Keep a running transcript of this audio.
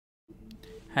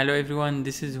Hello everyone,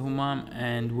 this is Humam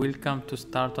and welcome to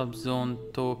Startup Zone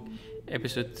Talk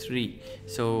episode 3.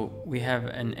 So we have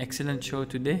an excellent show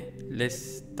today.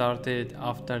 Let's start it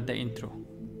after the intro.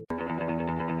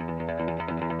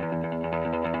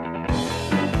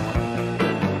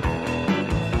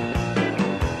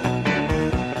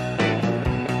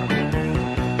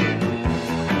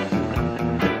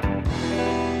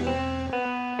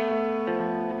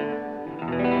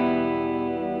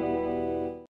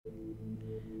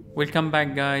 Welcome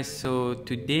back guys. So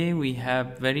today we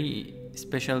have very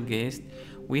special guest.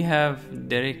 We have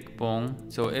Derek Bong.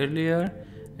 So earlier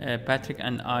Patrick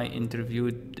and I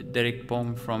interviewed Derek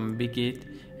Bong from Big It,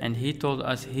 and he told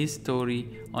us his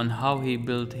story on how he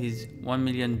built his $1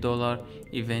 million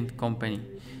event company.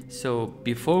 So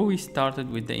before we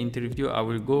started with the interview, I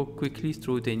will go quickly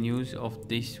through the news of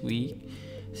this week.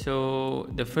 So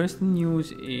the first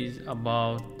news is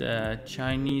about the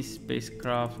Chinese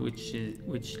spacecraft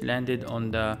which landed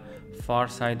on the far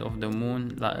side of the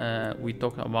moon. We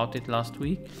talked about it last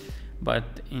week,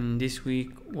 but in this week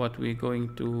what we're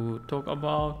going to talk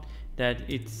about, that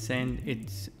it sent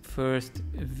its first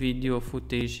video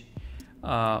footage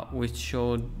which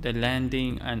showed the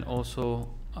landing and also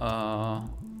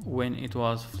when it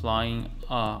was flying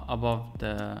above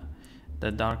the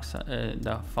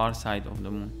far side of the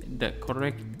moon. The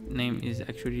correct name is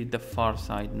actually the far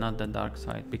side, not the dark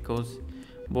side, because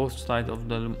both sides of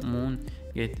the moon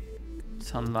get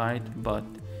sunlight, but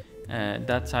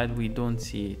that side we don't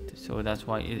see it, so that's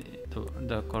why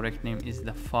the correct name is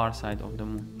the far side of the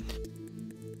moon.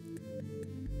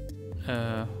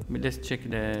 Let's check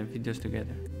the videos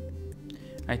together.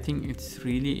 I think it's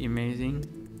really amazing.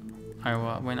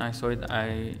 When I saw it,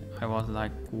 I was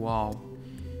like, wow,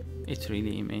 it's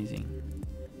really amazing.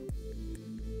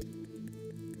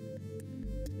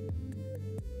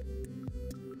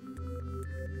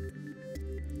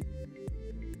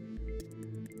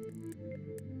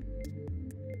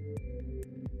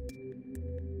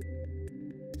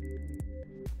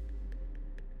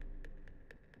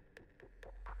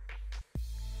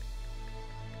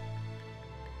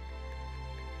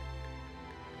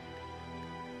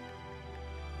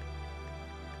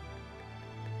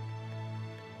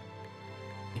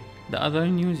 The other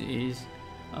news is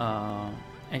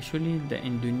actually the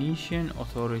Indonesian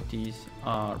authorities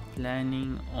are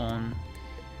planning on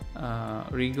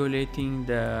regulating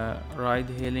the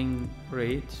ride-hailing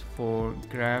rates for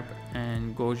Grab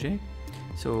and Gojek.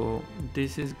 So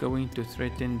this is going to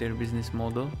threaten their business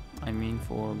model, I mean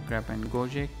for Grab and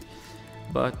Gojek.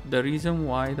 But the reason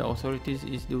why the authorities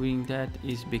is doing that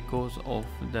is because of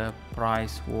the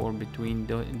price war between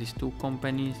these two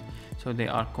companies. So they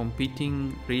are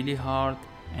competing really hard,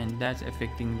 and that's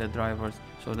affecting the drivers.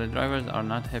 So the drivers are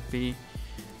not happy.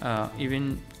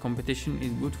 Even competition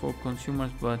is good for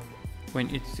consumers, but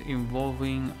when it's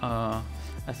involving a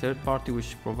third party which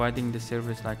is providing the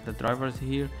service, like the drivers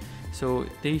here, so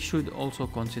they should also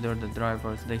consider the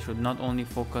drivers. They should not only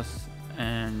focus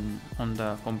on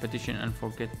the competition and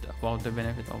forget about the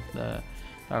benefit of the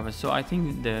drivers. So I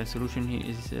think the solution here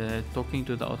is talking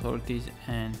to the authorities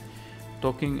and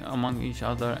talking among each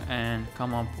other and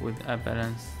come up with a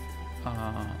balanced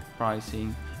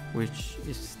pricing which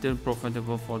is still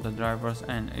profitable for the drivers,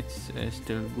 and it's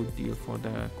still good deal for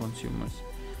the consumers,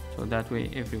 so that way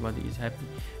everybody is happy.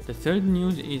 The third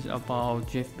news is about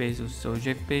Jeff Bezos. So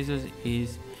Jeff Bezos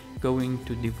is going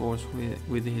to divorce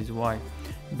with his wife.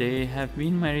 They have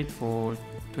been married for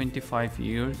 25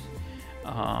 years.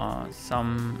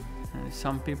 Some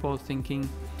people thinking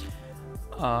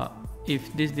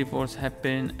if this divorce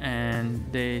happen and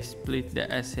they split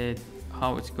the asset,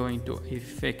 how it's going to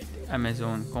affect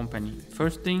Amazon company.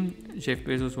 First thing, Jeff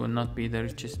Bezos will not be the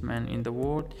richest man in the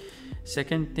world.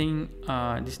 Second thing,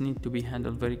 this need to be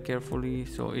handled very carefully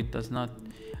so it does not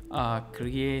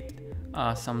create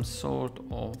some sort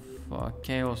of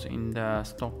chaos in the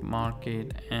stock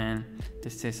market. And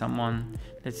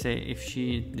let's say if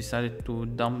she decided to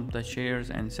dump the shares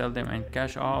and sell them and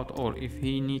cash out, or if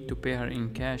he need to pay her in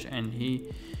cash and he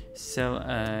sell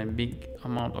a big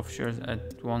amount of shares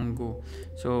at one go.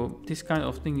 So this kind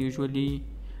of thing usually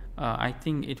I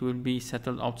think it will be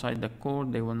settled outside the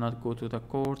court. They will not go to the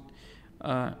court,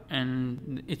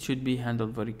 and it should be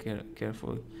handled very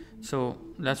carefully. So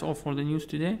that's all for the news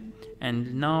today,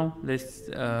 and now let's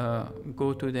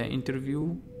go to the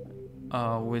interview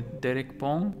with Derek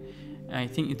Bong. I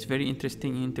think it's very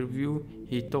interesting interview.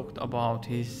 He talked about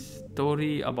his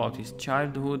story, about his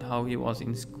childhood, how he was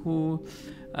in school.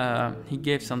 He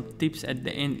gave some tips at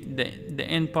the end. The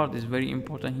end part is very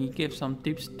important. He gave some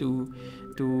tips to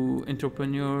to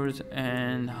entrepreneurs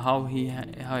and how he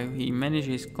manage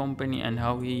his company and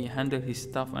how he handle his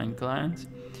staff and clients.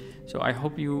 So I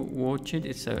hope you watch it.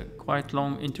 It's a quite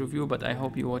long interview, but I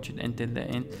hope you watch it until the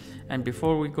end. And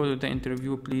before we go to the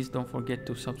interview, please don't forget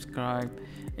to subscribe.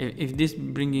 If this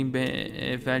bringing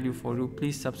value for you,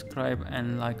 please subscribe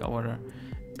and like our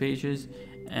pages.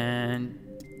 And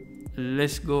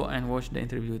let's go and watch the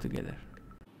interview together.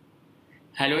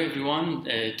 Hello everyone.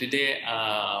 Today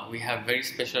we have very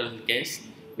special guest.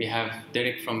 We have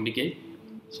Derek from Bigate.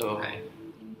 So Hi.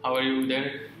 How are you,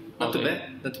 Derek? Not too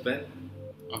bad. Not too bad.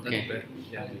 Okay. Not too bad.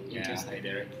 Yeah, hi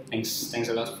there. Thanks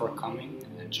a lot for coming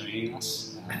and joining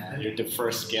us. You're the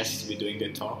first guest to be doing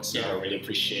the talk, so I really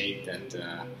appreciate that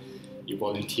you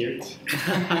volunteered.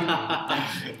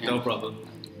 No problem.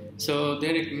 So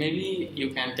Derek, maybe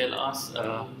you can tell us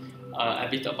a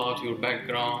bit about your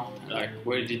background, like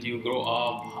where did you grow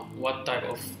up, what type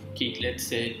of kid, let's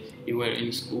say, you were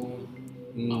in school,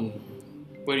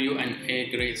 were you an A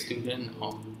grade student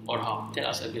or how? Tell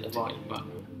us a bit about your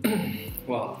background.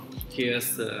 Well,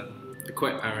 here's the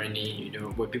quite irony, you know,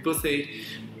 when people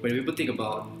think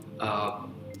about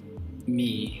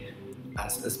me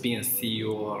as being a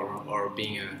CEO or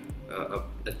being a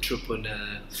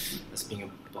entrepreneur, as being a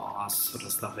boss, sort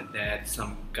of stuff like that.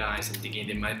 Some guys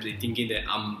they might be thinking that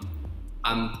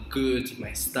I'm good in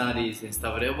my studies and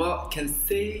stuff like that. Well, can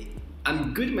say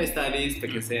I'm good in my studies, but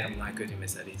can say I'm not good in my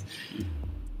studies.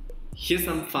 Here's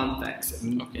some fun facts.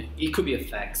 Okay. It could be a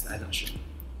fact, I'm not sure.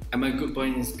 Am I a good boy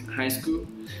in high school?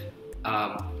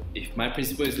 If my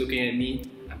principal is looking at me,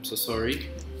 I'm so sorry.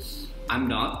 I'm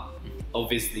not,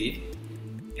 obviously.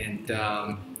 And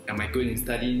am I good in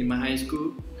studying in my high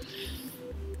school?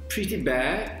 Pretty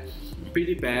bad,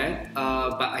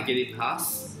 but I get it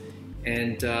passed.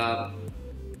 And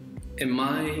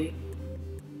why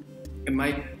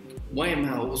am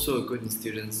I also good in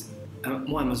students?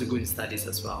 Why am I also good in studies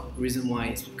as well? The reason why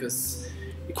is because,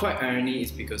 quite irony,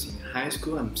 is because in high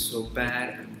school I'm so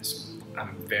bad,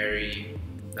 I'm very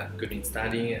not good in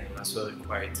studying, and I'm also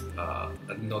quite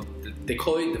not. They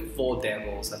call it the four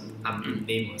devils. I'm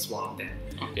named as one of them.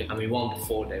 Okay. I mean one of the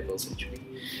four devils actually.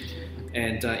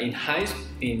 And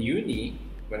in uni,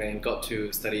 when I got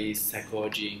to study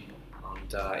psychology,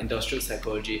 and industrial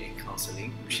psychology and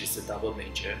counseling, which is a double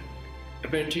major,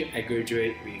 apparently I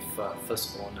graduate with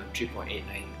first honor 3.89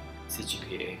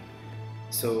 CGPA.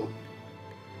 So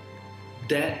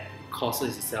that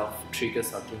causes itself triggers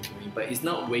something to me, but it's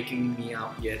not waking me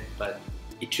up yet, but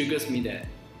it triggers me that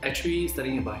actually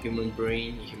studying about human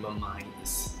brain, human mind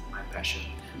is my passion.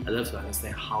 I love to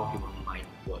understand how human mind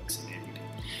works and everything.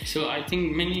 So I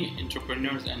think many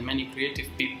entrepreneurs and many creative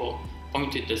people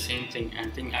pointed the same thing,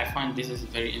 and I find this is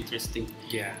very interesting.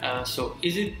 Yeah. So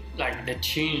is it like the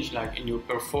change, like in your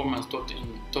performance,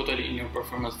 totally in your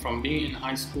performance from being in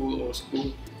high school or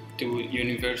school to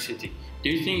university? Do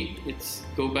you think it's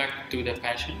go back to the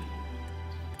passion?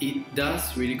 It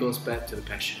does really goes back to the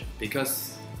passion,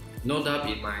 because no doubt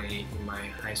in my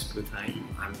high school time,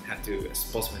 I have to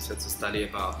expose myself to study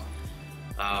about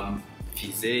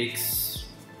physics,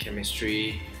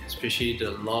 chemistry, especially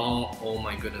the long, oh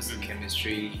my goodness,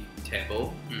 chemistry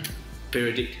table,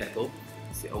 periodic table.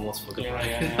 See, almost forgot.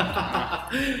 Yeah.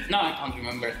 No, I can't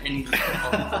remember any.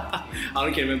 I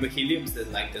only can remember heliums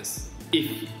that like this,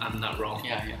 if I'm not wrong.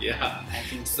 Yeah. I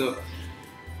think so.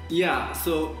 Yeah,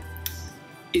 so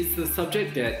it's the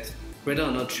subject that whether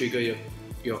or not trigger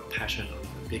your passion or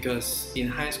not. Because in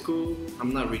high school,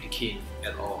 I'm not really keen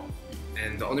at all,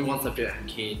 and the only one subject I'm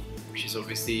keen, which is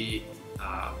obviously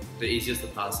the easiest to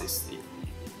pass, is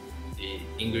the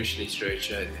English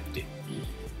literature and everything.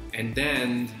 And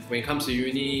then when it comes to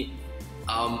uni,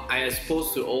 I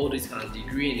exposed to all this kind of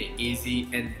degree and it's easy.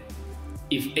 And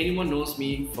if anyone knows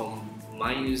me from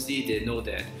my university, they know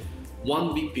that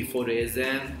 1 week before the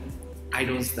exam, I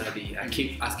don't study. I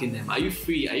keep asking them, are you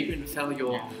free? Are you going to fail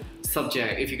your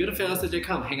subject? If you're going to fail a subject,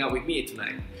 come hang out with me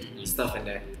tonight. Stuff like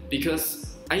that.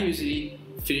 Because I usually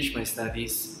finish my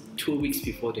studies 2 weeks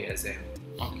before the exam.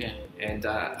 Okay. And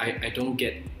I don't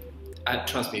get,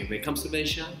 trust me, when it comes to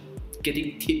Malaysia,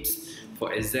 getting tips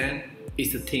for exam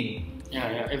is the thing.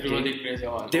 Yeah, everybody crazy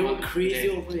about it. They were crazy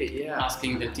over it, yeah.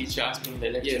 Asking the teacher, asking the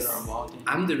lecturer about it.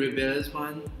 I'm the rebellious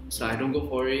one, so I don't go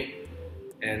for it.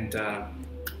 And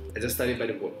I just study by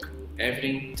the book.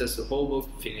 Everything, just the whole book,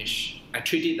 finish. I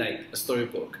treat it like a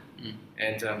storybook.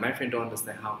 And my friend don't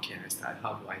understand how can I study,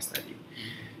 how do I study.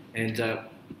 And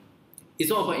it's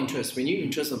all about interest. When you're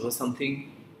interested about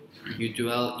something, you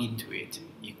dwell into it.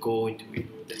 You go into it.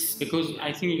 Because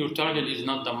I think your target is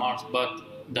not the marks,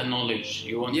 but the knowledge.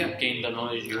 You want to gain the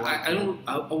knowledge.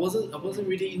 I wasn't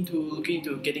really looking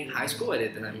into getting high school at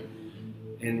that time,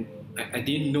 and I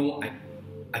didn't know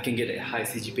I can get a high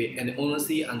CGPA. And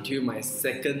honestly, until my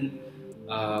second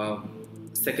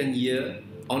year,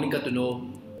 I only got to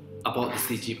know about the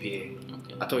CGPA.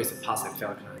 Okay. I thought it's a pass and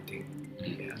fail kind of thing.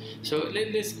 Yeah. So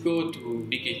let's go to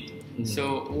begin.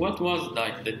 So what was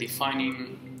like the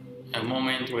defining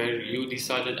moment where you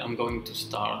decided I'm going to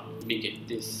start Bigit,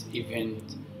 this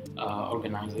event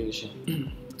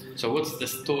organization? So what's the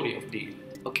story of Bigit?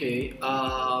 Okay,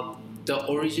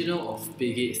 the original of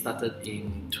Bigit started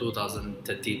in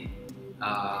 2013,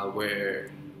 where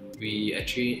the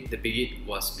Bigit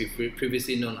was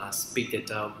previously known as Big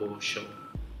Data World Show,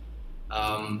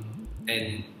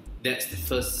 and that's the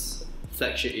first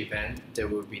flagship event that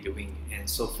we'll be doing. And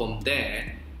so from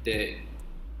there,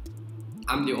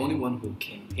 I'm the only one who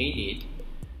campaigned it,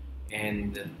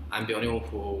 and I'm the only one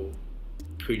who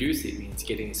produced it, means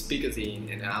getting speakers in,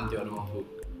 and I'm the only one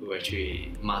who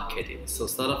actually market it. So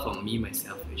started from me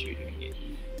myself actually doing it.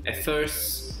 At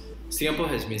first, Singapore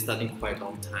has been starting quite a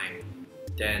long time.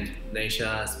 Then Malaysia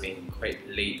has been quite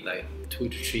late, like 2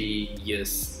 to 3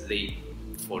 years late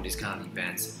for this kind of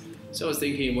events. So I was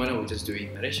thinking, why don't we just do it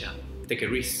in Malaysia? Take a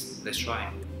risk, let's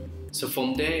try. So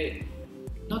from there,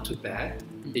 not too bad.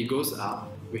 It goes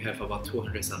up. We have about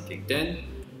 200 something. Then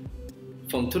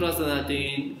from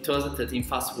 2013,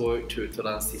 fast forward to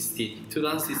 2016.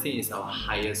 2016 is our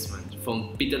highest one.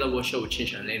 From Big Data Workshop, we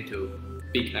changed our name to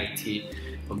Big IT.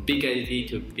 From Big IT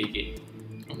to Big It.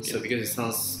 Okay. So because it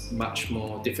sounds much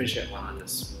more differentiated from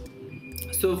others.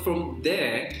 So from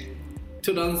there,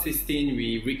 2016,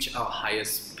 we reached our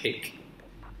highest peak.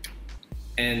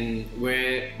 And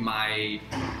where my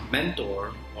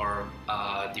mentor, or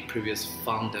the previous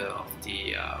founder of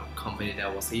the company that I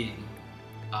was in,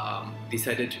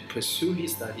 decided to pursue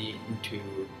his study into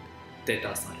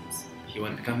data science. He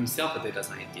wanted to become himself a data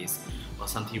scientist or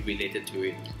something related to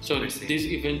it. So this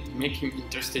event made him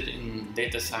interested in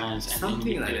data science and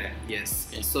something like that. Yes.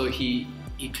 Okay. So he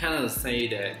kind of say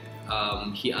that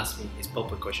he asked me his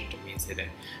proper question to me and said that,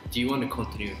 do you want to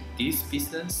continue this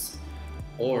business,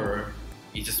 or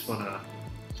you just want to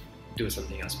do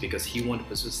something else? Because he wanted to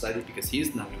pursue study because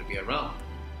he's not going to be around.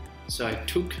 So I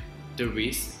took the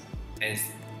risk, and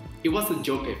it was a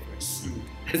joke at first.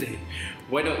 I said,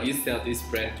 why don't you sell this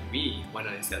brand to me? Why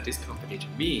don't you sell this company to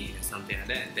me? Or something like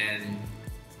that. Then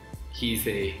he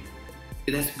said,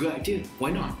 that's a good idea,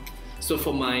 why not? So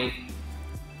for my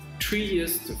 3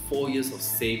 years to 4 years of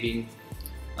saving,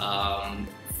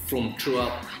 from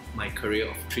throughout my career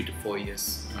of 3 to 4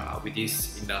 years with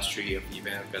this industry of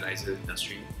event organizer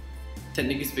industry,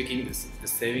 technically speaking, the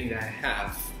saving that I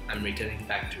have, I'm returning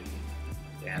back to me.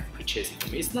 They have purchased it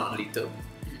from me. It's not little.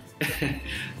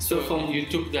 So you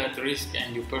took that risk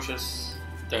and you purchased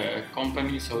the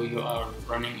company, so you are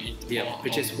running it. Yeah,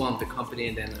 purchased one of the company,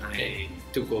 and then I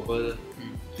took over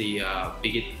the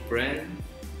Bigit brand.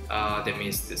 That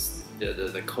means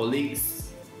the colleagues.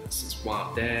 This is one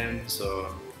of them.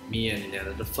 So me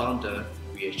and the founder,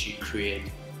 we actually create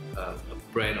a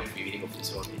brand of building of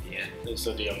this one in the end.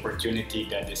 So the opportunity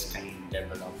that this can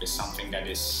develop is something that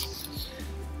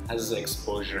has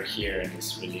exposure here, and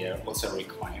it's really also a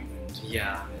requirement.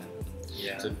 Yeah.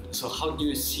 So how do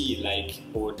you see, like,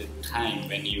 over the time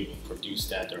when you produced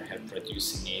that or have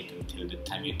producing it until the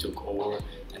time you took over,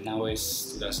 and now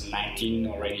it's 2019,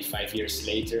 already 5 years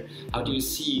later, how do you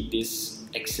see this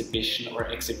exhibition or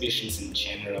exhibitions in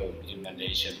general in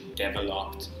Malaysia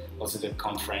developed? Also the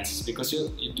conferences, because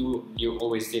you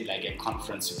always did like a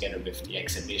conference together with the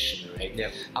exhibition, right?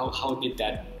 Yep. How did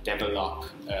that develop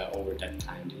over that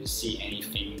time? Do you see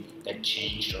anything that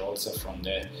changed, or also from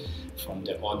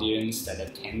the audience that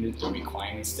attended, the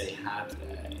requirements they had,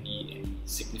 any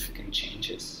significant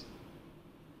changes?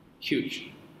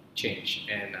 Huge change,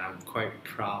 and I'm quite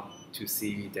proud to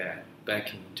see that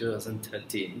back in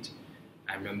 2013,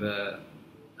 I remember.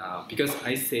 Because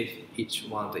I save each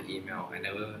one of the email, I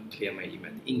never clear my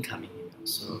email, incoming email.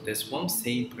 So there's one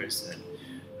same person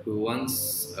who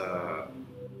once,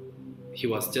 he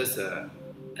was just a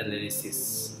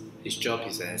analysis, his job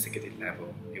is at executive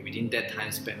level. And within that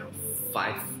time span of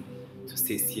 5 to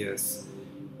 6 years,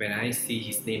 when I see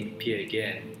his name appear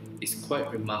again, it's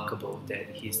quite remarkable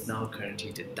that he's now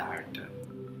currently the director.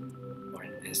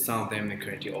 And some of them are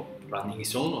currently running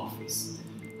his own office,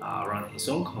 running his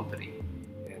own company.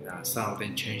 Some of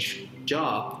them change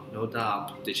job, no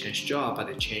doubt. They change job, but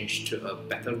they change to a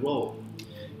better role.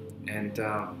 And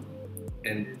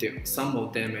some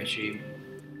of them actually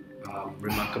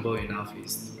remarkable enough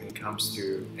is when it comes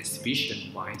to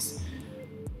exhibition wise.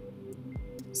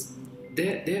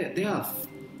 There are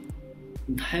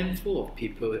handful of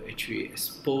people actually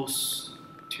exposed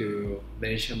to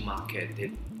Malaysian market.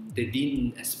 They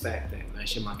didn't expect that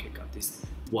Malaysian market got this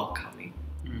welcoming.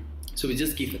 So we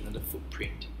just give another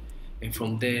footprint. And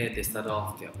from there, they start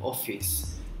off their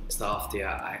office, start off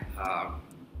their,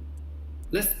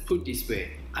 let's put it this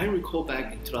way. I recall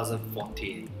back in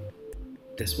 2014,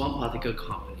 there's one particular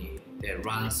company that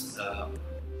runs a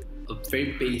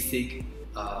very basic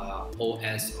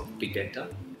OS of big data.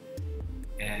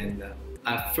 And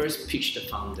I first pitched the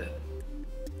founder.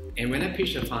 And when I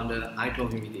pitched the founder, I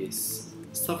told him this: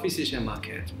 Southeast Asian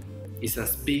market is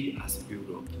as big as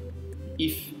Europe.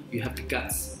 If you have the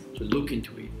guts to look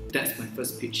into it, that's my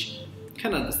first pitch.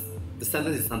 Kind of the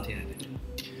sentence is something like that.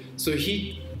 So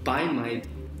he buy my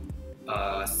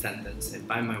sentence and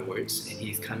buy my words, and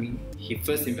he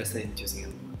first invested into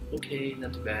Singapore. Okay,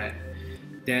 not too bad.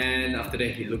 Then after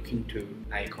that,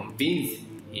 I convinced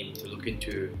him to look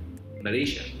into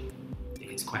Malaysia.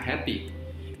 And he's quite happy.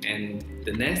 And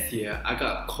the next year, I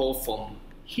got a call from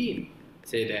him,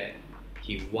 say that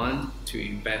he wants to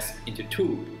invest into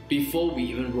two before we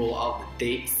even roll out the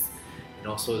dates and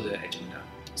also the agenda.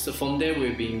 So from there,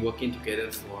 we've been working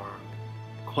together for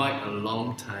quite a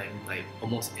long time. Like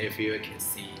almost every year, I can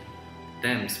see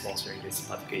them sponsoring these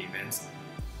particular events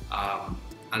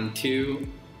until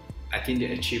I think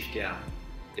they achieved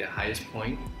their highest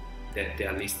point, that they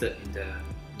are listed in the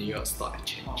New York Stock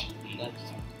Exchange.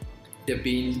 They've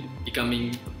been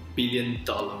becoming $1 billion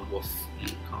worth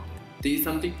company. This is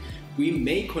something we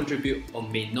may contribute or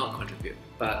may not contribute,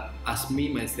 but as me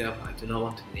myself, I do not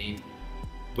want to name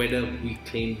whether we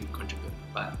claim we contribute.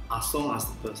 But as long as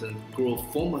the person grow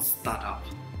from a startup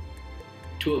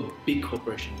to a big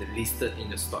corporation that listed in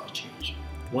the stock exchange,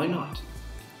 why not?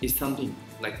 It's something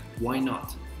like, why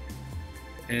not?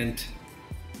 And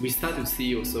we start to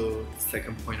see also the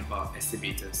second point about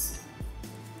exhibitors.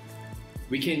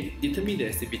 We can determine the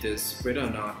exhibitors whether or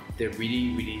not they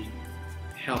really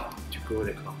help to grow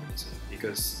the companies,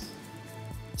 because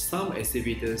some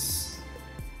exhibitors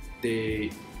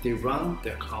they run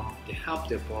their company, they help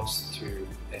their boss to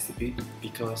exhibit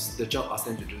because the job asks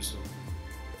them to do so.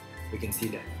 We can see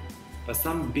that. But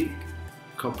some big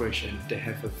corporations, they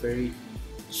have a very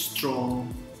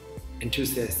strong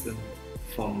enthusiasm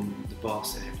from the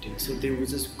boss and everything. So they will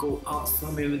just go out,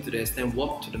 some even to the extent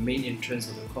walk to the main entrance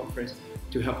of the conference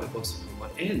to help the boss to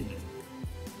promote. And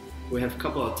we have a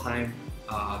couple of times,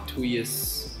 2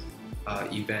 years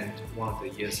event, one of the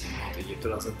years in the year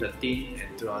 2013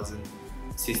 and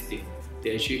 2016.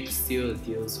 They actually steal the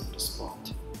deals on the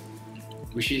spot,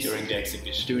 which is during the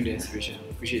exhibition. During the exhibition,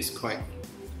 which is quite,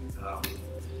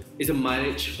 it's a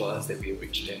mileage for us that we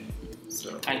reached there.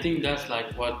 So I think that's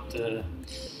like what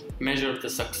measure the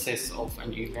success of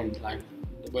an event. Like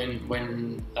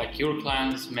when like your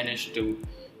clients manage to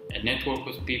network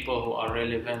with people who are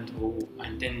relevant,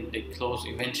 and then they close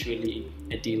eventually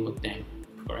a deal with them.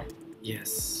 Correct?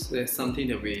 Yes, that's something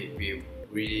that we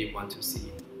really want to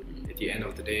see at the end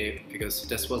of the day, because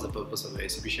that's what's the purpose of the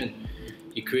exhibition.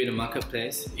 You create a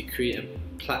marketplace, you create a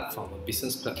platform, a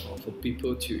business platform for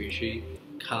people to actually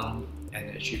come and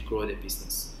actually grow their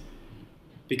business.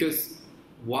 Because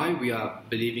why we are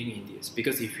believing in this?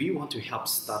 Because if we want to help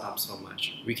startups so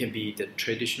much, we can be the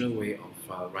traditional way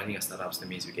of running a startup. That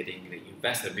means we're getting the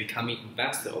investor, becoming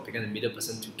investor, or becoming the middle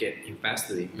person to get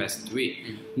investor to invest into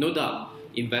it. No doubt,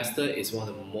 investor is one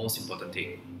of the most important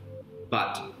things.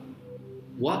 But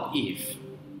what if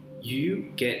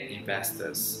you get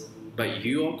investors, but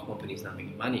your company is not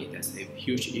making money? That's a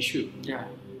huge issue. Yeah,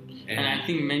 and I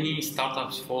think many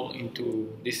startups fall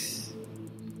into this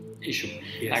issue.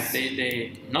 Yes. Like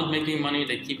they not making money,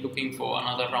 they keep looking for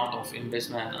another round of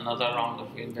investment,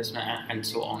 and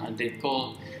so on, and they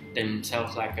call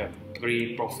themselves like a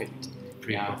pre-profit.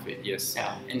 Pre-profit, yes.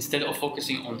 Yeah. Instead of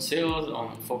focusing on sales,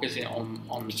 focusing on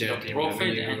the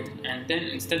profit, and then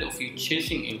instead of you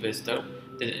chasing investor,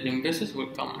 the investors will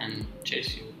come and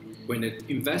chase you. When the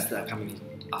investors are coming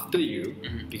after you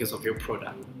because of your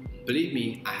product, believe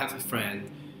me, I have a friend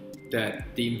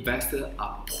that the investors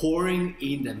are pouring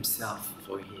in themselves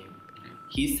for him.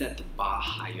 He set the bar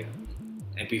higher,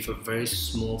 and with a very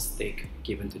small stake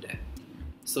given to them.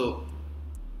 So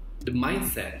the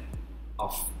mindset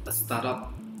of a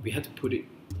startup, we have to put it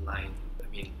in line. I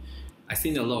mean, I've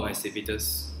seen a lot of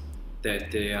exhibitors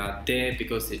that they are there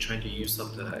because they're trying to use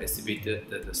up the exhibitor,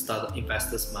 the startup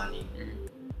investors' money.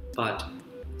 But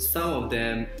some of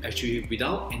them actually,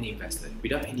 without any investment,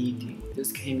 without anything,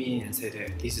 just came in and said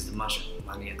that this is the much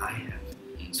money I have.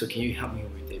 So can you help me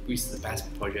with it? Which is the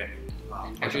best project?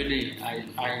 Actually,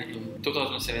 I in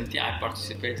 2017 I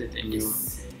participated in your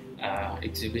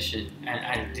exhibition, and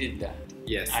I did that.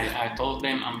 Yes. I told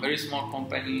them I'm very small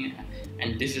company,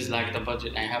 and this is like the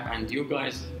budget I have, and you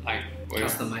guys like were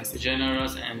Customize it.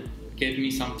 generous and gave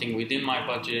me something within my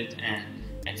budget, and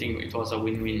I think it was a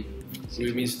win-win.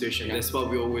 Win-win situation. Yeah. That's what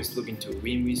we always look into,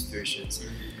 win-win situations.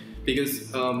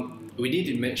 Because we need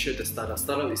to make sure the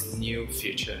startup is new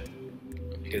future.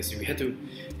 Because we have to,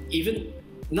 even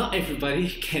not everybody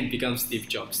can become Steve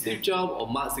Jobs. Steve Jobs or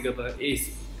Mark Zuckerberg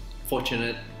is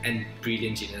fortunate and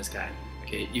brilliant genius guy.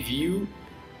 Okay, if you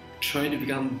try to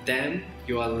become them,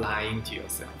 you are lying to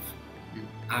yourself.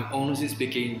 I'm honestly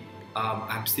speaking,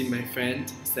 I'm seeing my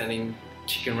friend selling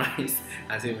chicken rice.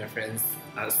 I see my friends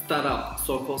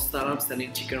so-called startup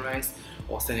selling chicken rice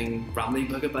or selling ramen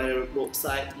burger by the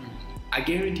roadside. I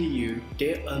guarantee you,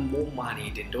 they earn more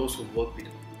money than those who work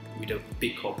with the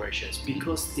big corporations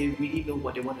because they really know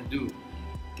what they want to do.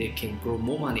 They can grow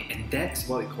more money, and that's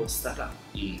what we call startup.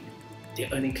 They're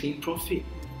earning clean profit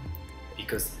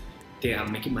because they are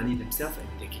making money themselves and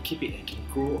they can keep it and can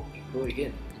grow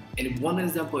again. And one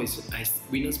example is I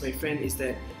witnessed my friend is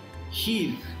that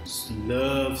he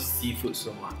loves seafood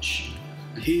so much.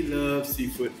 He loves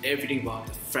seafood, everything about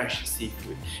the fresh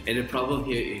seafood. And the problem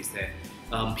here is that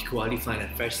he could only find a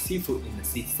fresh seafood in the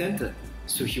city center.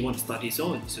 So he wants to start his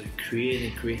own. So he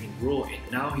create and grow. And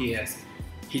now he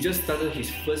just started his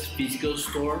first physical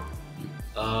store.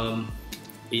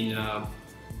 In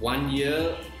 1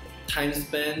 year time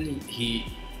span, he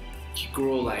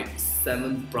grew like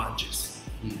 7 branches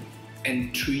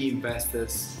and 3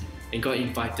 investors, and got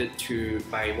invited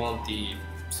by one of the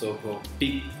so-called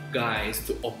big guys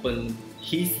to open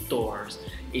his stores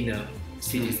in a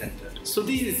city center. So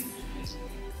this is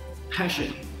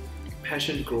passion.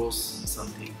 Passion grows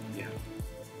something. Yeah.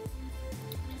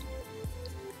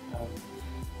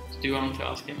 Do you want to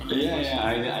ask him?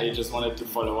 I just wanted to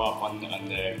follow up on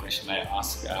the question I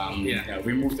asked.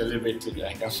 We moved a little bit to the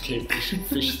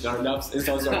fish startups. It's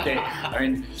also okay. I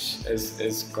mean,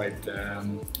 it's quite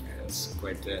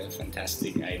a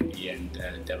fantastic idea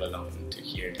and development to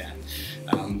hear that.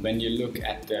 When you look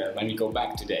at when we go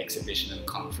back to the exhibition and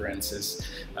conferences,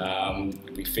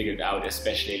 we figured out,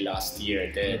 especially last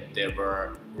year, that there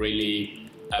were really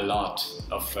a lot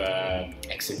of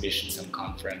exhibitions and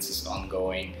conferences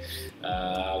ongoing,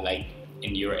 like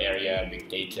in your area, big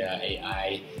data,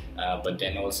 AI, but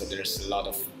then also there's a lot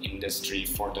of industry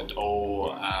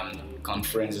 4.0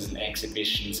 conferences and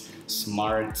exhibitions,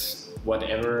 smart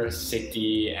whatever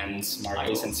city and smart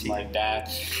this and smart that,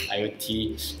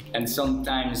 IoT, and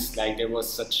sometimes like there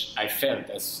was I felt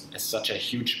as such a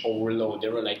huge overload.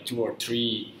 There were like 2 or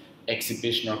 3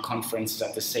 exhibition or conferences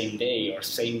at the same day or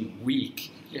same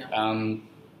week. Yeah.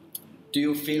 Do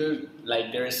you feel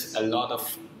like there's a lot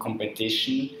of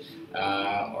competition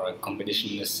or a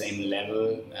competition in the same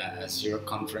level as your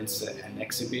conference and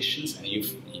exhibitions? And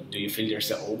do you feel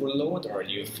there's an overload, or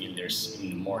do you feel there's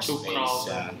more space,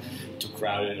 too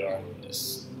crowded, or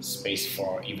there's space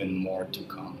for even more to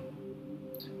come?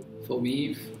 For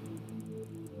me,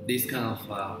 this kind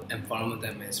of environment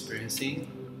I'm experiencing,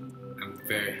 I'm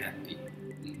very happy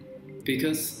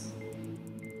because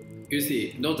you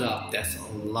see, no doubt there's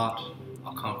a lot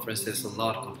of conference, there's a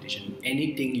lot of competition.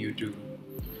 Anything you do,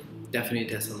 definitely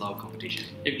there's a lot of competition.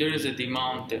 If there is a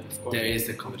demand, then of course there is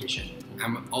a competition.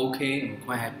 I'm okay, I'm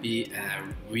quite happy, and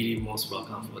I'm really most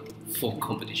welcome for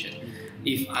competition.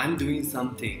 If I'm doing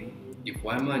something,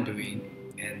 what am I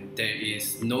doing, and there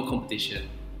is no competition,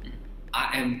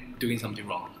 I am doing something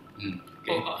wrong.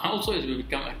 Okay. Well, also it will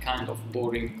become a kind of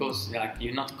boring because like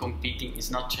you're not competing, it's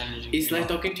not challenging. It's like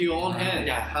talking to your own hand.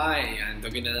 Yeah. Hi, I'm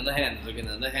talking to another hand, talking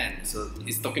to another hand. So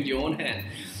it's talking to your own hand.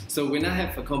 So when I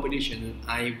have a competition,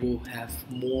 I will have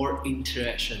more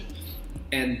interaction.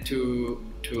 And to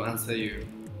answer you,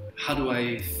 how do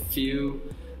I feel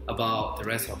about the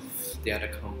rest of the other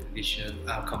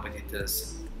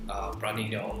competitors running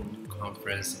their own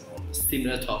conference on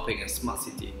similar topic as smart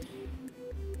city?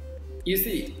 You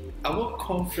see, our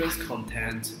conference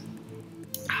content,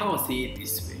 how I see it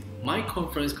this way, my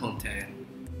conference content,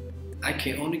 I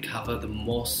can only cover the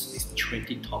most is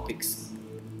 20 topics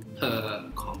per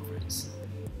conference,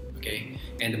 okay?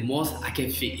 And the most I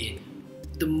can fit in,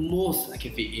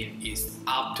 is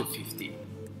up to 50,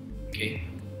 okay?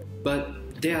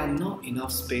 But there are not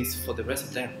enough space for the rest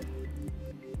of them.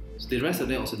 So the rest of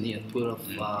them also need a pool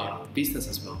of business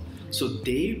as well. So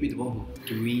they will be the one who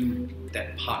doing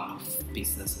that part of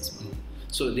business as well.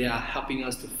 So they are helping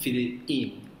us to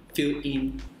fill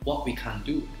in what we can't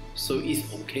do. So it's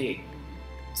okay,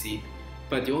 see.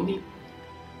 But the only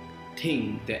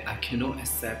thing that I cannot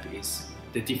accept is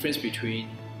the difference between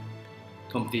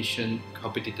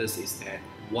competitors is that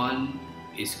one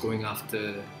is going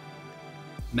after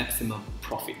maximum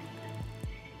profit.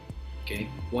 Okay,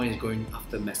 one is going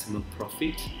after maximum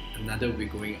profit, another we're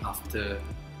going after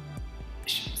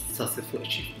successful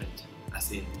achievement.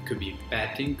 As in, could be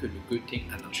bad thing, could be good thing.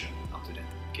 I'm not sure after that.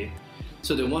 Okay,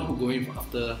 so the one who going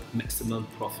after maximum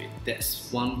profit,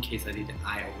 that's one case study that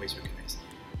I always recognize.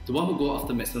 The one who go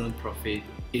after maximum profit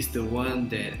is the one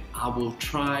that I will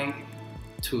try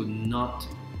to not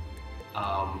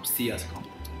see as a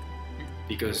competitor,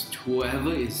 because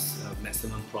whoever is a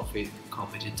maximum profit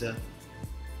competitor,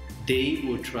 they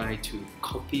will try to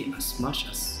copy as much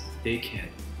as they can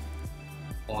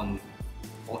on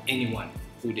anyone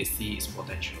who they see is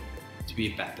potential to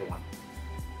be a better one.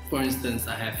 For instance,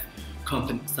 I have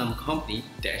some company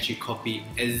that actually copy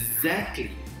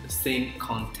exactly the same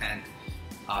content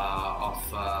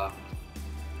of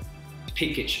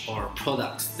package or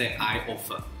products that I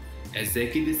offer.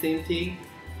 Exactly the same thing.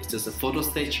 It's just a photo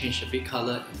state, change the big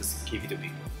color, and just give it to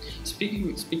people.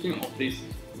 Speaking of this,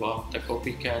 about the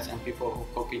copycats and people who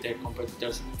copy their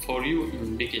competitors, for you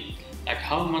in Bigit, like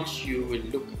how much you will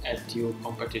look at your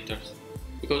competitors?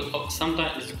 Because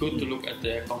sometimes it's good to look at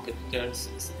the competitors,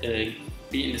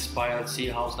 be inspired, see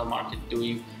how's the market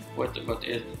doing, what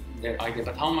is their idea,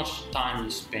 but how much time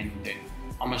you spend there?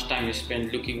 How much time you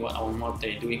spend looking on what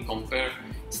they're doing, compare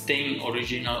staying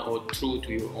original or true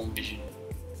to your own vision?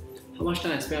 How much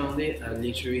time I spend on it? I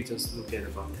literally just look at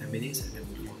about 10 minutes and then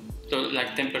move on. So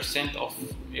like 10% of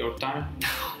your time?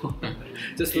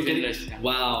 Just look at it. Less, yeah.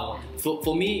 Wow.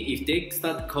 For me, if they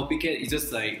start to copycat, it's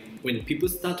just like when people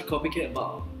start to copycat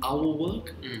about our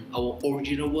work, our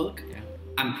original work, Yeah.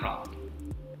 I'm proud.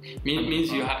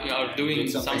 Means you are doing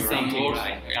something worth,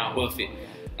 right? yeah, Worth it.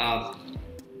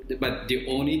 But the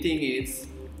only thing is,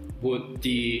 would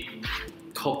the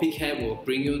copycat will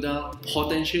bring you down?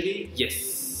 Potentially,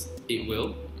 yes, it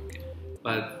will.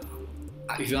 But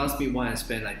if you ask me why I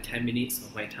spend like 10 minutes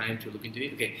of my time to look into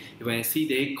it, okay, when I see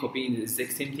they copying the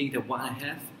exact same thing that what I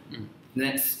have,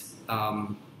 next,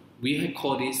 we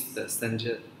call this the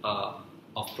standard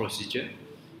of procedure,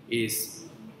 is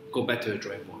go back to the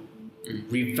drawing board,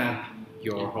 revamp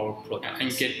your whole product, and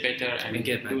get better and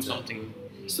get better. do something.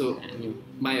 So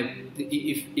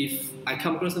if I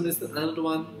come across another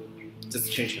one,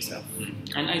 just change yourself.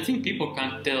 And I think people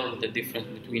can't tell the difference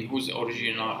between who's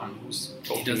original and who's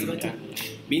copying. It doesn't matter.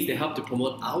 Means they have to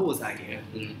promote our idea.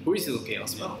 Who is okay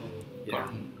as well? Yeah.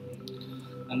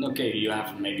 And okay, you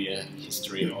have maybe a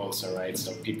history also, right?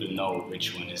 So people know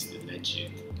which one is the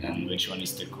legit and which one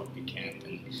is the copycat.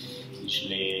 And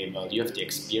usually, well, you have the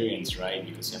experience, right?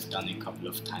 Because you've done it a couple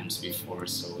of times before,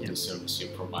 so the service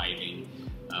you're providing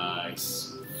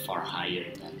is far higher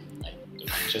than like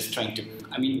just trying to,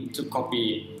 to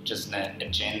copy just an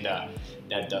agenda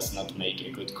that does not make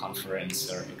a good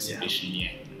conference or exhibition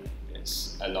yet.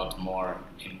 There's a lot more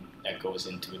that goes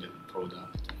into the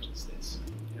product, just this.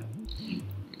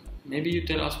 Maybe you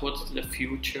tell us what's the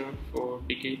future for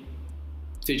Bigit?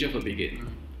 Future for Bigit.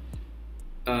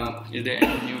 Is there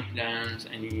any new plans,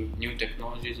 any new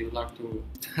technologies you'd like to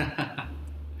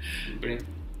bring?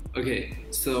 Okay,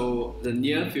 so the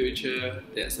near future,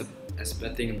 that's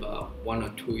expecting about 1 or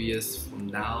 2 years from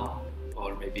now,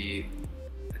 or maybe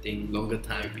I think longer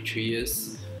time, maybe 3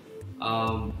 years.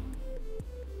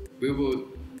 We will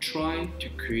try to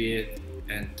create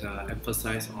and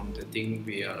emphasize on the thing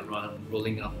we are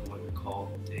rolling out, what we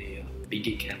call the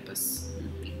Bigit Campus.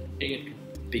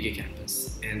 Bigit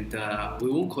Campus, and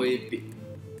we won't call it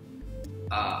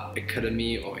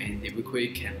academy or anything. We call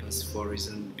it campus for a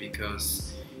reason,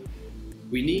 because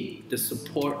we need the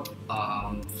support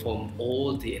from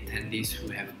all the attendees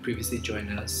who have previously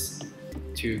joined us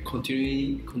to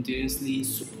continuously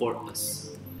support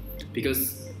us,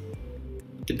 because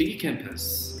the Bigit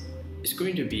Campus is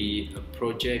going to be a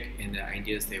project and the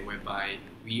ideas there whereby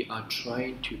we are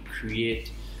trying to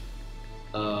create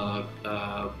a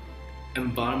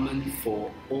environment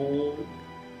for all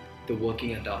the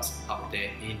working adults out there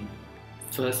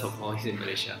first of all, in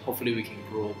Malaysia. Hopefully we can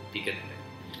grow bigger than that.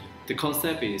 The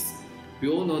concept is, we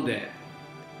all know that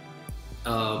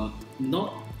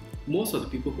not most of the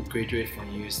people who graduate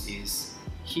from USDs,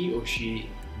 he or she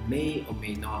may or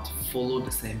may not follow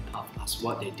the same path as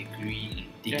what their degree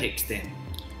dictates them.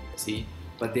 See,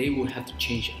 but they will have to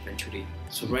change eventually.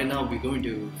 So right now we're going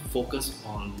to focus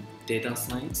on data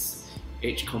science,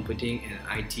 edge computing, and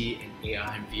IT and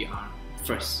AR and VR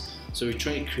first. So we're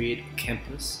trying to create a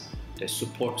campus that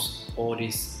supports all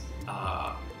these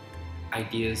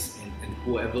ideas and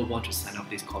whoever wants to sign up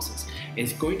these courses. And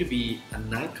it's going to be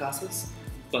 9 classes,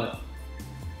 but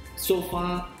so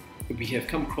far we have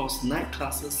come across 9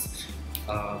 classes.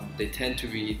 They tend to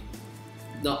be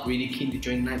not really keen to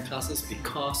join 9 classes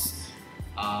because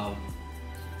um,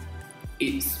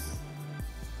 it's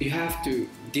you have to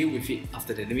deal with it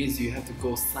after that. That means you have to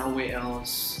go somewhere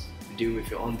else to deal with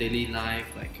your own daily life,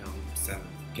 like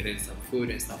getting some food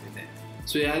and stuff like that.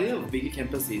 So the idea of bigger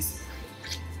campus is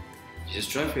you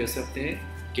just drive for yourself there,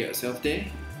 get yourself there,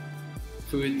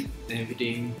 food and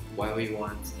everything, whatever you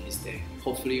want is there.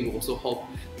 Hopefully, we also hope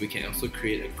we can also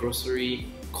create a grocery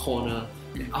corner.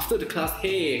 After the class,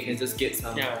 hey, I can just get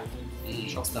some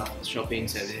shopping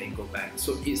and everything and go back.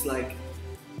 So it's like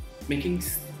making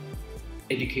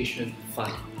education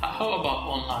fun. How about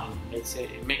online? Let's say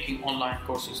making online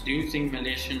courses. Do you think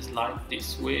Malaysians like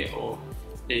this way, or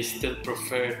they still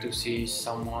prefer to see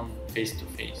someone face to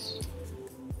face?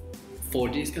 For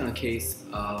this kind of case,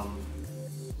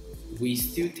 we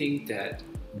still think that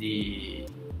the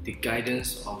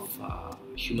guidance of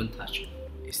human touch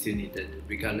is still needed,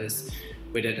 regardless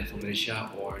whether they're from Malaysia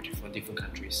or from different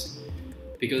countries.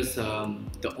 Because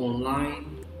the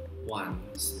online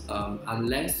ones,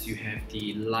 unless you have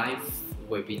the live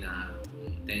webinar,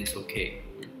 then it's okay.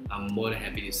 I'm more than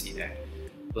happy to see that.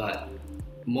 But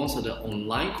most of the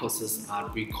online courses are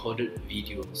recorded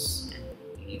videos.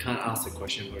 You can't ask the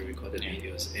question for recorded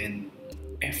videos. And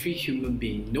every human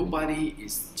being, nobody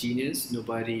is genius,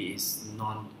 nobody is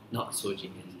not so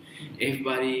genius.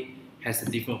 Everybody has a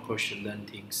different approach to learn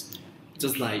things.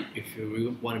 Just like if you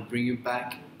really want to bring you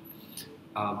back,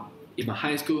 in my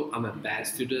high school, I'm a bad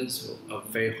student, so a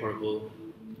very horrible,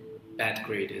 bad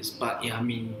graders. But yeah, I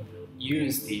mean,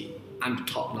 university, I'm the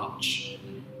top notch.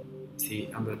 See,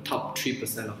 I'm the top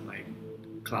 3% of my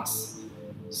class.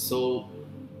 So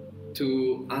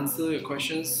to answer your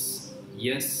questions,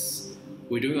 yes,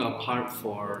 we're doing our part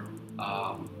for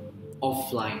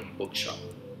offline workshop.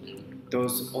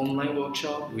 Those online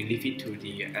workshop, we leave it to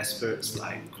the experts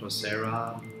like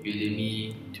Coursera,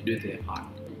 Udemy to do their part.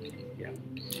 Yeah.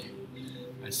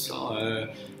 I saw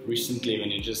recently when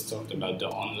you just talked about the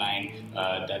online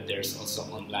that there's also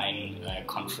online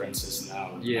conferences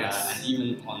now. Yes. And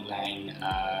even online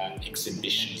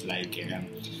exhibitions like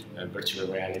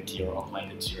virtual reality or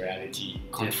augmented reality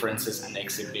conferences and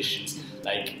exhibitions.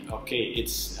 Like, okay,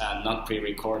 it's not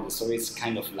pre-recorded, so it's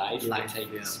kind of live. It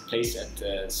takes place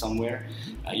at somewhere.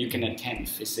 You can attend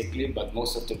physically, but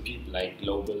most of the people, like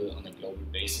on a global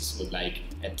basis, would like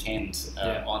attend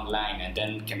online, and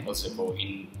then can also go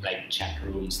in like chat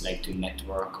rooms, like to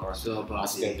network or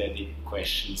ask their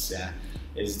questions.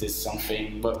 Is this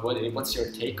something? What's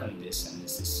your take on this? And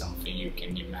is this something you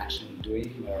can imagine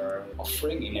doing or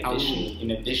offering in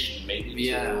addition, maybe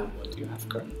to what you have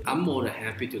currently? I'm more than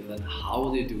happy to learn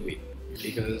how they do it,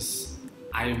 because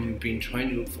I've been trying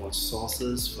to look for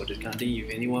sources for this kind of thing. If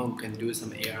anyone who can do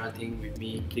some AR thing with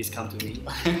me, please come to me.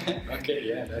 Okay,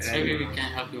 yeah, that's maybe we can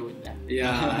help you with that.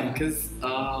 Yeah, because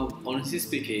honestly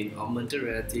speaking, augmented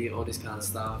reality, all this kind of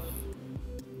stuff,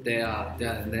 they are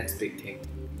the next big thing.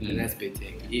 The next big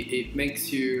thing. It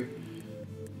makes you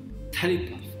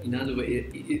telepath. In other words,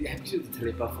 it helps you to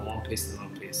telepath from one place to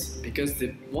another place. Because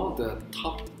one of the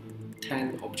top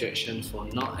 10 objections for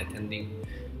not attending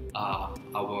our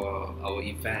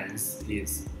events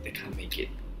is they can't make it.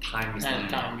 Time is not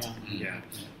enough. Yeah.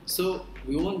 So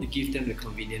we want to give them the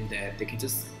convenience that they can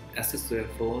just access to their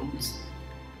phones,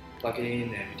 plug it in,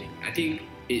 and everything. I think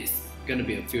it's gonna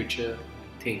be a future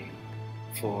thing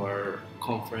for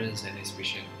conference and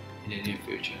exhibition in the near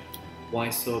future. Why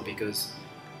so? Because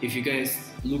if you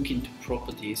guys look into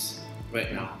properties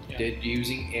right now, they're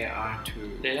using AR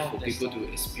for people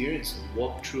to experience and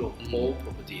walk through a whole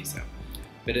property itself,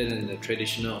 better than the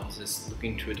traditional just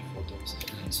looking through the photos.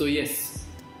 So yes,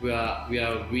 we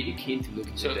are really keen to look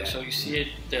into that. So you see it,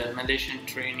 the Malaysian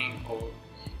training or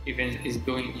even is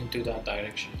going into that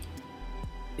direction?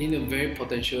 In a very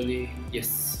potentially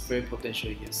yes.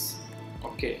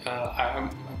 Okay,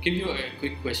 I'll give you a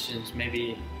quick questions.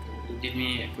 Maybe you give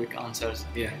me a quick answers.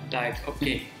 Yeah. Like,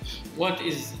 okay, what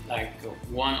is like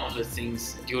one of the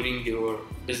things during your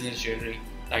business journey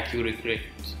like you regret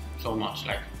so much?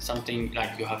 Like something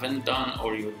like you haven't done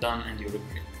or you've done and you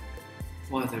regret?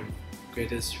 What are the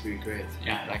greatest regret?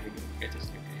 Yeah, like the greatest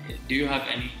regret. Do you have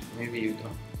any? Maybe you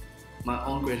don't. My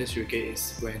own greatest regret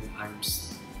is when I'm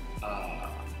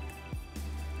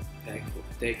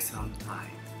take some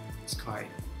time. It's quite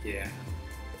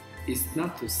It's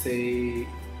not to say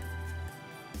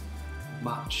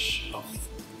much of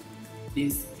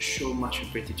this. Show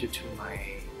much gratitude to my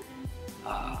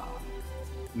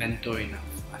mentor enough.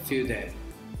 I feel that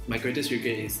my greatest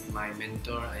regret is my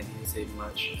mentor. I didn't say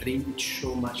much. I didn't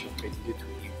show much of gratitude to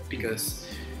him because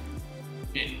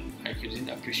Like you didn't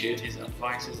appreciate his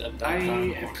advices at that I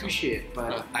time? appreciate,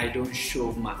 but I don't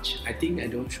show much. I think I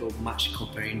don't show much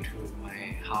comparing to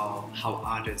my how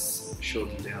others show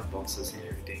to their bosses and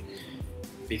everything.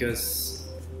 Because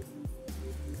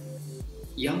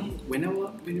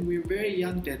when we were very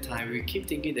young that time, we keep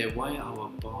thinking that why our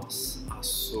boss are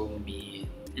so mean,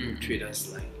 treat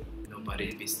us like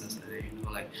nobody business,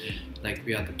 and like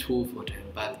we are the tool for them.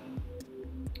 But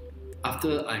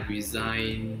after I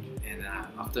resigned and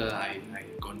after I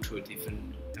gone through a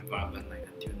different environment, like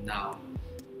until now,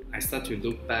 I start to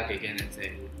look back again and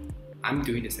say, I'm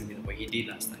doing the same thing what he did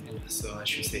last time, so I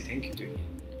should say thank you to him.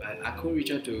 But I couldn't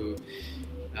reach out to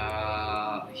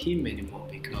him anymore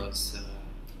because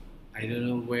I don't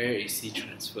know where is he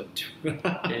transferred to.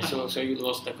 Okay, so you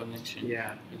lost the connection.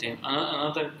 Yeah. With him.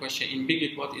 Another question: in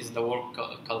Bigit, what is the work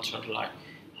culture like?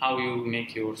 How you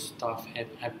make your staff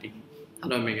happy? How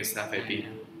do I make a staff happy?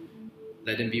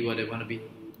 Let them be what they want to be.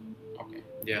 Okay.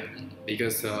 Yeah,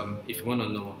 because if you want to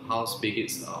know how big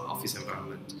is our office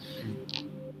environment,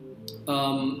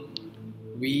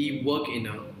 we work in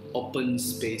an open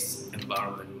space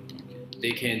environment.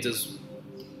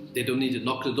 They don't need to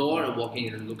knock the door and walk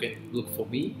in and look for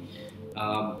me.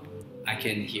 I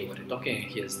can hear what they're talking and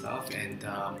hear stuff, and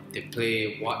they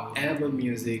play whatever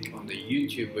music on the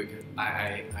YouTube.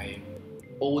 I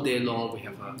all day long we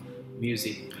have a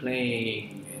music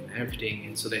playing and everything,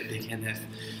 and so that they can have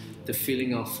the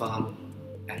feeling of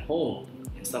at home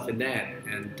and stuff like that.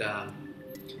 And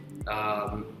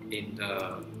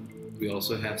we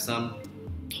also have some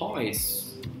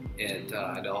toys at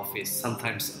the office.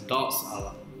 Sometimes dogs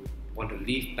want to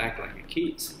live back like the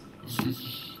kids.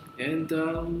 And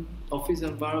office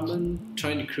environment,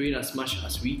 trying to create as much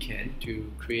as we can to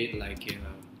create like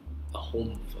a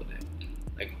home for them,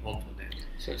 like a home for them.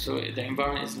 So the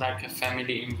environment is like a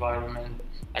family environment,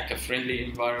 like a friendly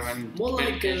environment. More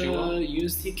very like casual. a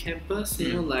university campus,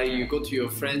 you know, like you go to your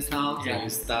friend's house and you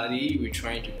study. We're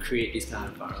trying to create this kind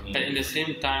of environment. But in the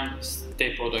same time,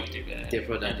 stay productive. They're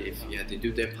productive, yeah, they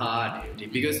do their part.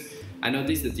 Because I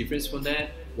noticed the difference from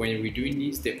that. When we're doing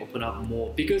this, they open up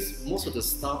more. Because most of the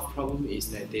staff problem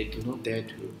is that they do not dare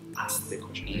to ask the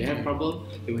question. They have a problem,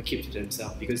 they will keep to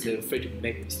themselves because they're afraid to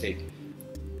make a mistake.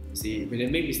 See, when they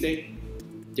make mistake,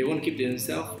 they want to keep to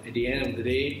themselves. At the end of the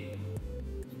day,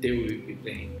 they will be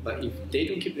blamed. But if they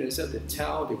don't keep to themselves, they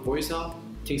tell, they voice out,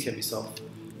 things can be solved.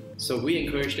 So we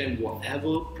encourage them,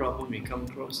 whatever problem you come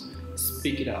across,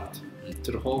 speak it out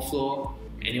to the whole floor.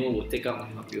 Anyone will take out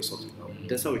and help you solve the problem.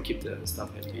 That's how we keep the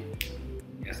staff happy.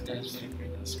 Yeah.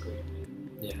 That's great.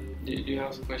 Yeah. Do you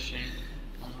have a question?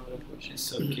 Another question?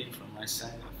 It's okay from my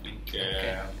side. I think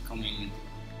coming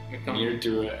We near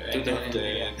to end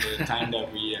the of the time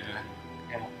that we.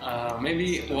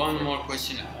 Maybe one more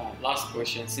question, last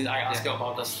question. Since I asked you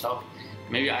about the stuff,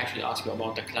 maybe I actually ask you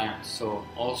about the clients. So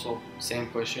also same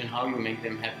question: how you make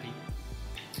them happy?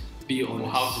 Be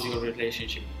honest. How is your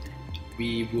relationship?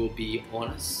 We will be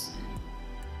honest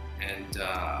and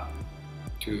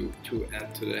to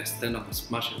the extent of as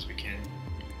much as we can,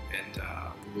 and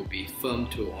we will be firm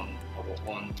on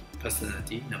our own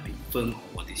personality, not be firm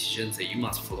on our decisions that you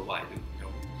must follow what I do. You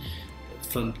know,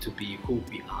 firm to be who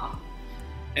we are,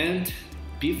 and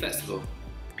be flexible,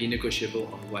 be negotiable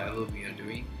on whatever we are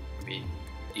doing. I mean,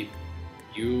 if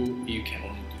you can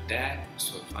only do that,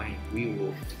 so fine, we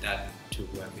will do that to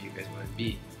whoever you guys want to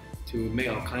be. To make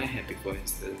our client happy, for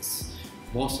instance,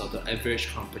 most of the average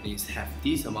companies have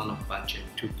this amount of budget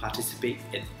to participate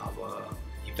in our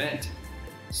event.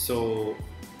 So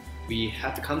we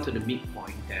have to come to the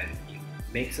midpoint that it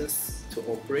makes us to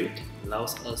operate,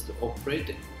 allows us to operate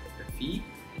the fee,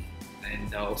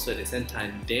 and also at the same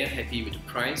time they're happy with the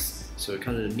price. So we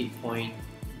come to the midpoint,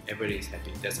 everybody is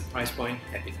happy. There's a price point,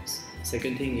 happiness.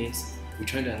 Second thing is we're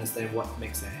trying to understand what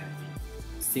makes them happy.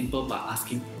 Simple by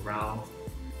asking around.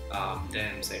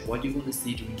 Them say, what do you want to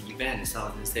see during the event? And some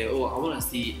of them say, oh, I want to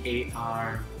see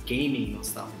AR gaming or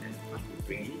stuff. And then I will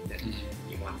bring it. Then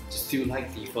you want to still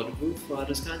like the photo booth for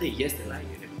others kind of thing? Yes, they like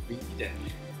you. Then we bring it. Then.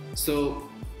 So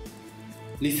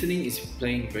listening is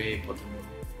playing very important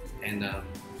role, and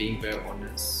being very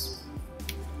honest.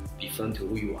 Be firm to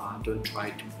who you are. Don't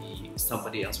try to be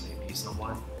somebody else. Maybe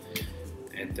someone,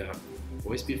 and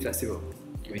always be flexible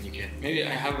when you can. Maybe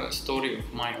I have a story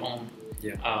of my own.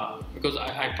 Yeah. Because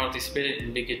I participated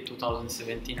in Bigit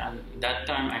 2017, and that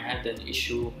time I had an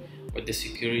issue with the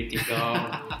security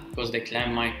guard because they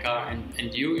claimed my car,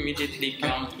 and you immediately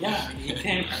come. Yeah, he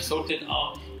came and sorted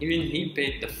out. Even he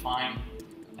paid the fine,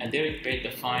 and Derek paid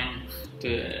the fine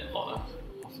of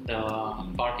the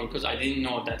parking because I didn't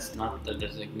know that's not the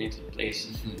designated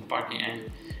place for parking.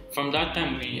 And from that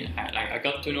time I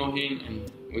got to know him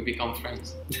and we become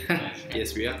friends.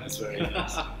 Yes, we are. That's very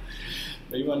nice.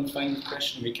 Maybe one final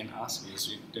question we can ask is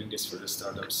we're doing this for the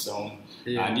startup zone.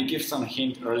 Yeah. And you give some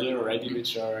hint earlier already,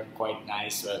 which are quite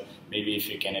nice. But maybe if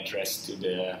you can address to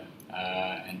the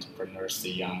entrepreneurs,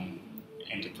 the young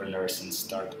entrepreneurs and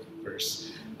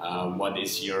startups, what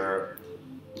is your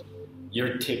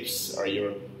tips or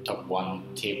your top one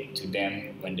tip to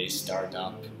them when they start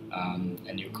up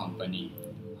a new company,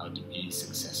 how to be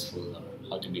successful or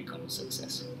how to become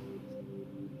successful?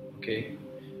 Okay,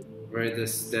 where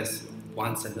there's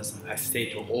one sentence I say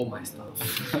to all my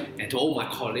staff and to all my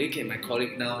colleagues, and my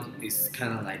colleague now is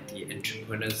kind of like the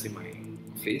entrepreneurs in my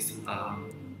office.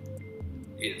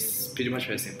 It's pretty much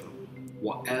very simple.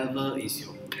 Whatever is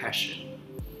your passion,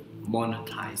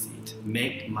 monetize it.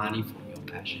 Make money from your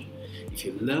passion. If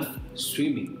you love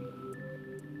swimming,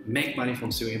 make money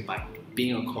from swimming by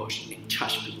being a coach and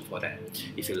charge people for that.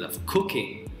 If you love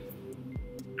cooking,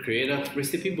 create a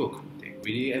recipe book.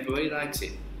 Really, everybody likes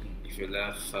it. If you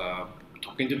love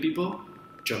talking to people,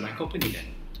 join my company then.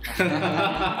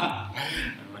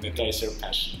 Monetize your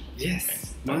passion.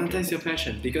 Yes, monetize your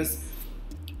passion, because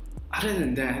other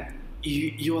than that,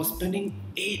 you are spending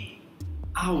 8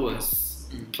 hours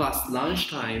plus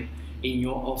lunchtime in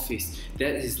your office.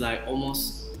 That is like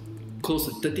almost close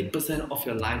to 30% of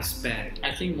your lifespan.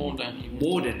 I think more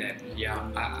than that.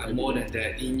 Yeah, more than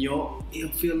that in your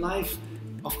life.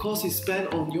 Of course, it's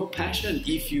spent on your passion.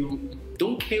 If you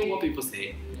don't care what people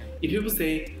say, if people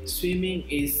say swimming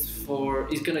it's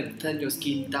gonna turn your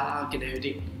skin dark and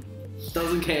everything,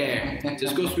 doesn't care.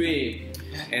 Just go swim.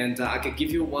 And I can give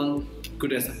you one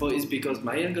good example. Is because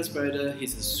my youngest brother,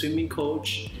 he's a swimming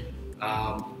coach.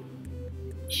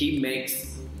 He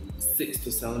makes 6,000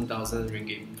 to 7,000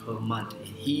 ringgit per month.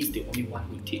 He's the only one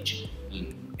who teach,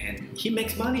 and he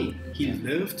makes money. He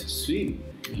loves to swim.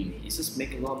 He just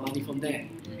make a lot of money from that.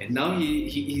 And now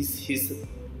this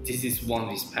is one of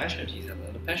his passion. He's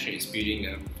another passion. He's building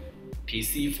a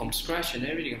PC from scratch and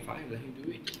everything. And fine, let him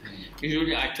do it.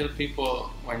 Usually I tell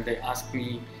people when they ask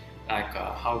me like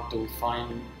how to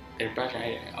find their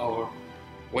passion, or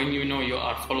when you know you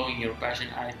are following your passion,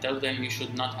 I tell them you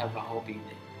should not have a hobby.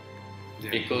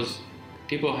 Because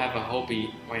people have a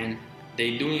hobby when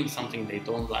they're doing something they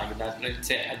don't like. That, let's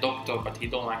say a doctor, but he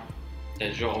don't like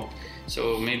the job,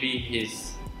 so maybe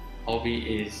his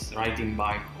hobby is riding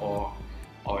bike or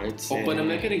let's say open a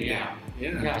mechanic.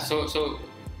 So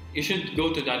you should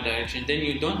go to that direction. Then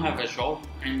you don't have a job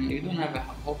and you don't have a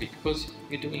hobby because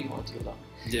you're doing what you love.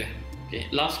 Yeah. Okay,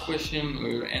 last question,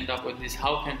 we will end up with this.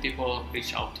 How can people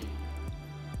reach out to you?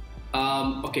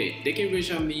 Okay, they can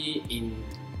reach out me in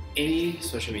any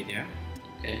social media.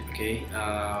 Okay.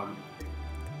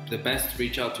 The best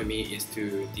reach out to me is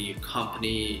to the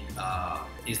company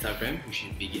Instagram, which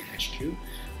is BigHQ,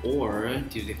 or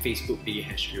to the Facebook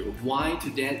BigHQ. Why to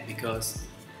that? Because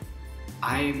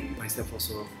I myself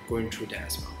also going through that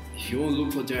as well. If you want to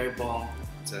look for Derek Bong,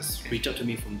 just reach out to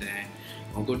me from there.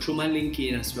 Or go through my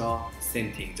LinkedIn as well,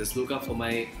 same thing. Just look up for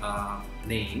my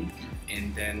name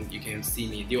and then you can see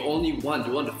me. The only one,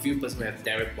 the few person who have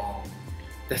Derek Bong,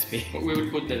 that's me. We will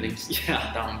put the links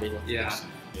down below. Yeah.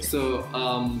 So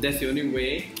that's the only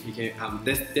way you can.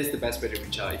 That's the best way to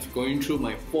reach out. If you're going through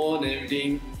my phone and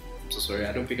everything, I'm so sorry,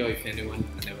 I don't pick up if anyone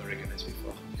I never recognized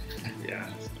before.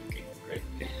 Yeah. Okay, great.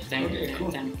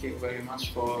 Thank you very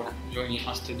much for joining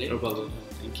us today. No problem.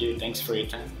 Thank you. Thanks for your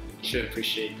time. Sure.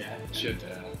 Appreciate that. Sure.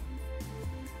 And,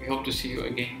 we hope to see you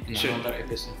again in another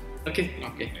episode. Okay.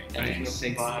 Okay. Thanks.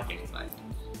 Thank you. Thanks. Bye. Bye.